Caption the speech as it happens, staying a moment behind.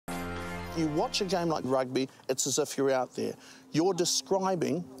You watch a game like rugby, it's as if you're out there. You're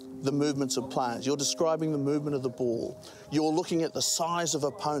describing the movements of players. You're describing the movement of the ball. You're looking at the size of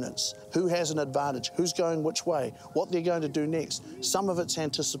opponents, who has an advantage, who's going which way, what they're going to do next. Some of it's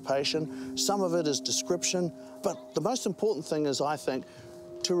anticipation, some of it is description, but the most important thing is, I think,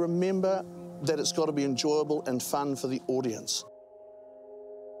 to remember that it's got to be enjoyable and fun for the audience.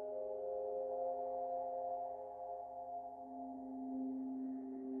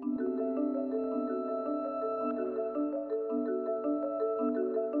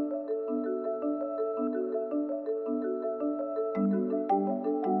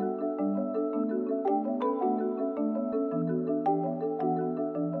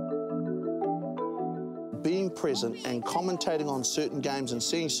 Being present and commentating on certain games and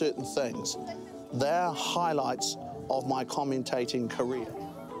seeing certain things, they're highlights of my commentating career.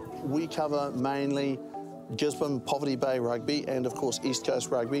 We cover mainly Gisborne, Poverty Bay Rugby and, of course, East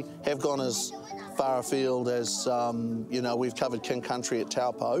Coast Rugby. Have gone as far afield as, you know, we've covered King Country at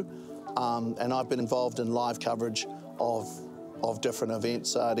Taupo, and I've been involved in live coverage of different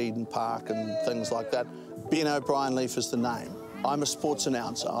events at Eden Park and things like that. Ben O'Brien Leaf is the name. I'm a sports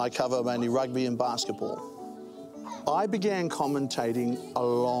announcer. I cover mainly rugby and basketball. I began commentating a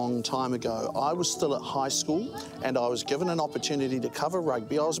long time ago. I was still at high school and I was given an opportunity to cover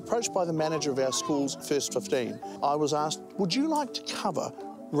rugby. I was approached by the manager of our school's first 15. I was asked, would you like to cover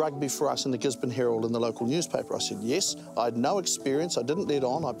rugby for us in the Gisborne Herald in the local newspaper? I said yes. I had no experience. I didn't let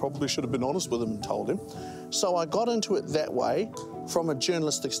on. I probably should have been honest with him and told him. So I got into it that way. From a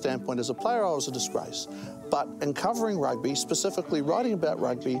journalistic standpoint, as a player, I was a disgrace. But in covering rugby, specifically writing about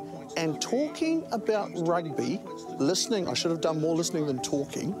rugby and talking about rugby, listening, I should have done more listening than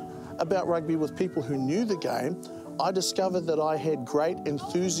talking, about rugby with people who knew the game, I discovered that I had great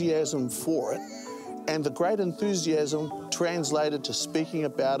enthusiasm for it, and the great enthusiasm translated to speaking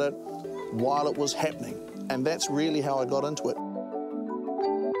about it while it was happening. And that's really how I got into it.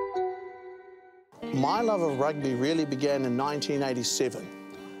 My love of rugby really began in 1987.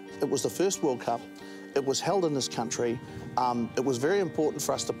 It was the first World Cup. It was held in this country. It was very important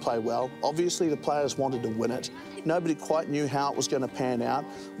for us to play well. Obviously, the players wanted to win it. Nobody quite knew how it was going to pan out,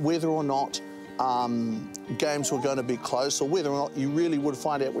 whether or not games were going to be close, or whether or not you really would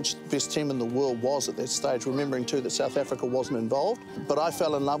find out which the best team in the world was at that stage, remembering too that South Africa wasn't involved. But I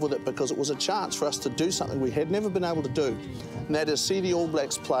fell in love with it because it was a chance for us to do something we had never been able to do, and that is see the All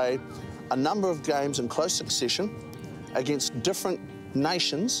Blacks play a number of games in close succession against different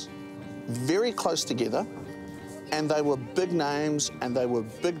nations, very close together, and they were big names and they were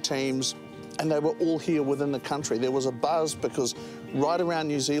big teams, and they were all here within the country. There was a buzz because right around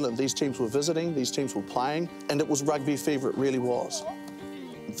New Zealand, these teams were visiting, these teams were playing, and it was rugby fever, it really was.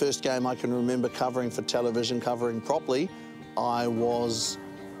 The first game I can remember covering for television, covering properly,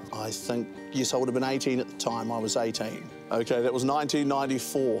 I think, yes, I would have been 18 at the time. I was 18. Okay, that was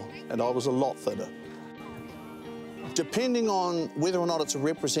 1994, and I was a lot thinner. Depending on whether or not it's a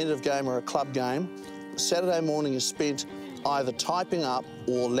representative game or a club game, Saturday morning is spent either typing up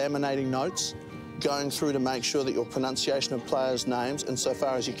or laminating notes, going through to make sure that your pronunciation of players' names,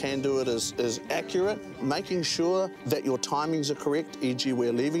 insofar as you can do it, is accurate, making sure that your timings are correct, e.g.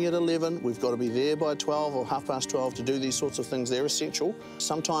 we're leaving at 11, we've got to be there by 12 or 12:30 to do these sorts of things. They're essential.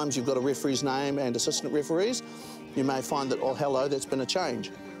 Sometimes you've got a referee's name and assistant referees. You may find that, oh, hello, that's been a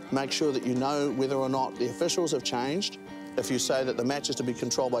change. Make sure that you know whether or not the officials have changed. If you say that the match is to be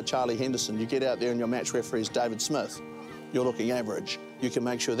controlled by Charlie Henderson, you get out there and your match referee is David Smith, you're looking average. You can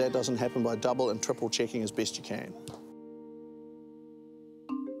make sure that doesn't happen by double and triple checking as best you can.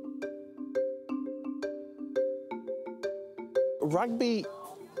 Rugby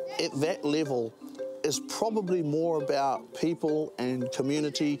at that level is probably more about people and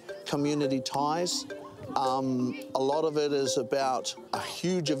community ties. A lot of it is about a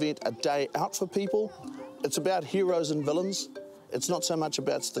huge event, a day out for people. It's about heroes and villains. It's not so much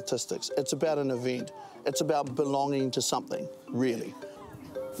about statistics. It's about an event. It's about belonging to something, really.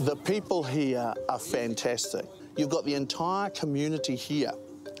 The people here are fantastic. You've got the entire community here.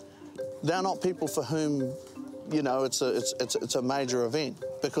 They're not people for whom, you know, it's a major event,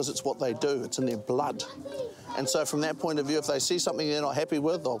 because it's what they do. It's in their blood. And so from that point of view, if they see something they're not happy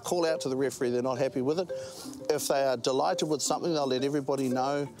with, they'll call out to the referee they're not happy with it. If they are delighted with something, they'll let everybody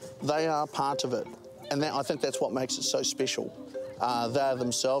know they are part of it. And I think that's what makes it so special. They are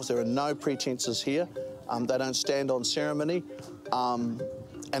themselves. There are no pretenses here. They don't stand on ceremony.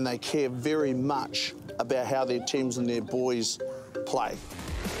 And they care very much about how their teams and their boys play.